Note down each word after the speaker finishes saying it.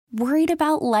Worried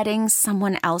about letting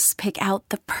someone else pick out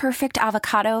the perfect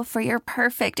avocado for your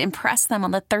perfect impress them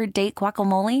on the third date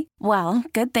guacamole? Well,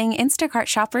 good thing Instacart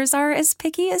shoppers are as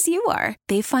picky as you are.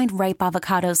 They find ripe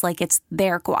avocados like it's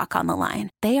their guac on the line.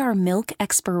 They are milk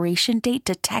expiration date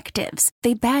detectives.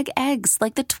 They bag eggs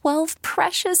like the 12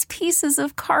 precious pieces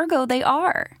of cargo they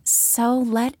are. So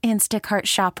let Instacart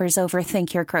shoppers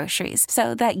overthink your groceries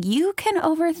so that you can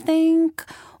overthink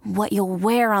what you'll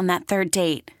wear on that third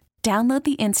date. Download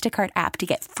the Instacart app to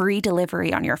get free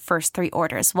delivery on your first 3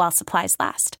 orders while supplies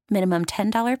last. Minimum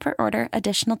 $10 per order.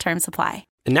 Additional terms apply.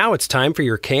 And now it's time for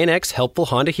your KNX Helpful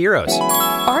Honda Heroes.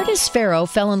 Ardice Farrow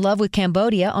fell in love with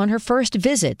Cambodia on her first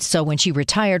visit, so when she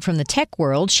retired from the tech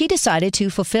world, she decided to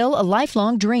fulfill a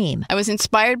lifelong dream. I was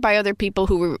inspired by other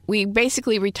people we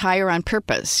basically retire on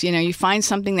purpose. You know, you find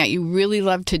something that you really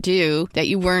love to do that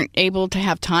you weren't able to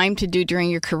have time to do during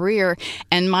your career,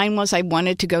 and mine was I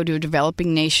wanted to go to a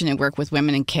developing nation and work with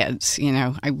women and kids. You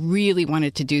know, I really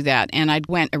wanted to do that, and I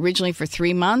went originally for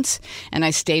 3 months, and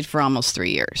I stayed for almost 3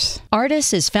 years.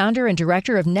 Ardice is founder and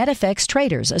director of NetFX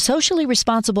Traders, a socially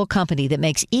responsible company that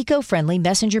makes eco-friendly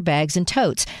messenger bags and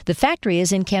totes. The factory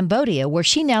is in Cambodia, where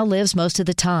she now lives most of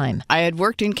the time. I had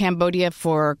worked in Cambodia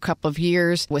for a couple of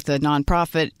years with a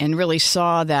nonprofit and really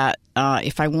saw that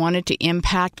if I wanted to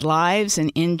impact lives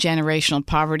and end generational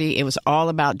poverty, it was all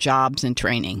about jobs and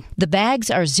training. The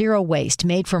bags are zero waste,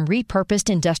 made from repurposed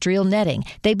industrial netting.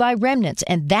 They buy remnants,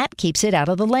 and that keeps it out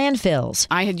of the landfills.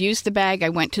 I had used the bag. I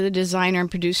went to the designer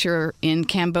and producer in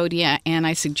Cambodia, and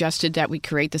I suggested that we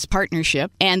create this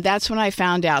partnership. And that's when I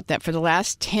found out that for the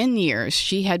last 10 years,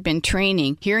 she had been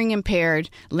training hearing impaired,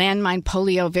 landmine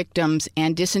polio victims,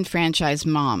 and disenfranchised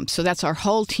moms. So that's our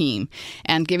whole team,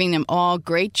 and giving them all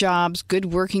great jobs, good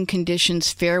working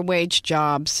conditions, fair wage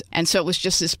jobs. And so it was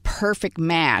just this perfect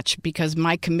match because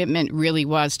my commitment really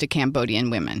was to Cambodian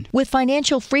women. With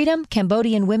financial freedom,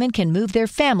 Cambodian women can move their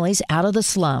families out of the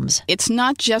slums. It's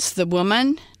not just the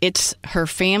woman, it's her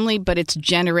family, but it's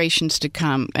generations to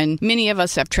come. And many of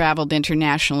us have traveled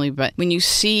internationally, but when you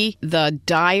see the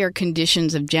dire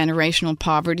conditions of generational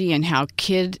poverty and how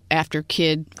kid after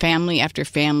kid, family after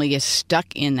family is stuck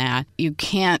in that, you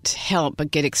can't help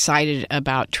but get excited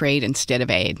about trade instead of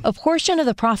aid. A portion of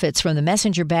the profits from the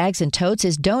messenger bags and totes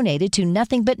is donated to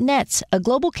Nothing But Nets, a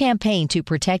global campaign to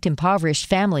protect impoverished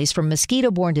families from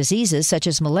mosquito-borne diseases such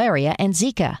as malaria and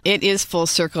Zika. It is full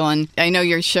circle, and I know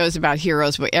your show's about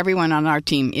heroes, but everyone on our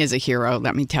team is a hero,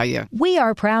 let me tell you. We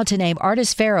are proud to name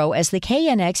Ardice Farrow as the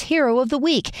KNX Hero of the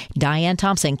Week. Diane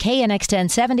Thompson, KNX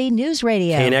 1070 News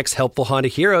Radio. KNX Helpful Honda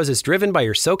Heroes is driven by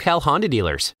your SoCal Honda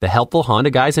dealers. The helpful Honda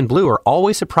guys in blue are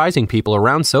always surprising people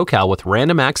around SoCal with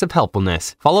random acts of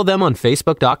helpfulness. Follow them on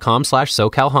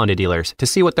Facebook.com/SoCal Honda Dealers to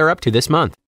see what they're up to this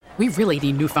month. We really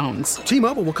need new phones.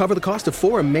 T-Mobile will cover the cost of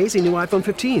 4 amazing new iPhone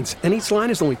 15s, and each line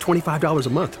is only $25 a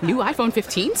month. New iPhone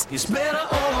 15s? It's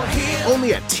better over here.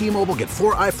 Only at T-Mobile, get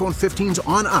 4 iPhone 15s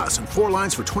on us and 4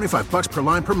 lines for $25 per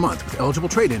line per month with eligible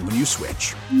trade-in when you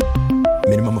switch.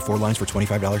 Minimum of 4 lines for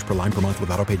 $25 per line per month with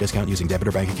autopay discount using debit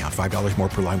or bank account. $5 more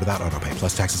per line without autopay,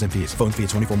 plus taxes and fees. Phone fee at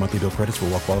 24 monthly bill credits for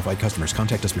well-qualified customers.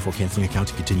 Contact us before canceling account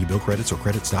to continue bill credits or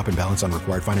credit stop and balance on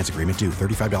required finance agreement due.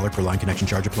 $35 per line connection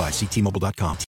charge applies. See T-Mobile.com.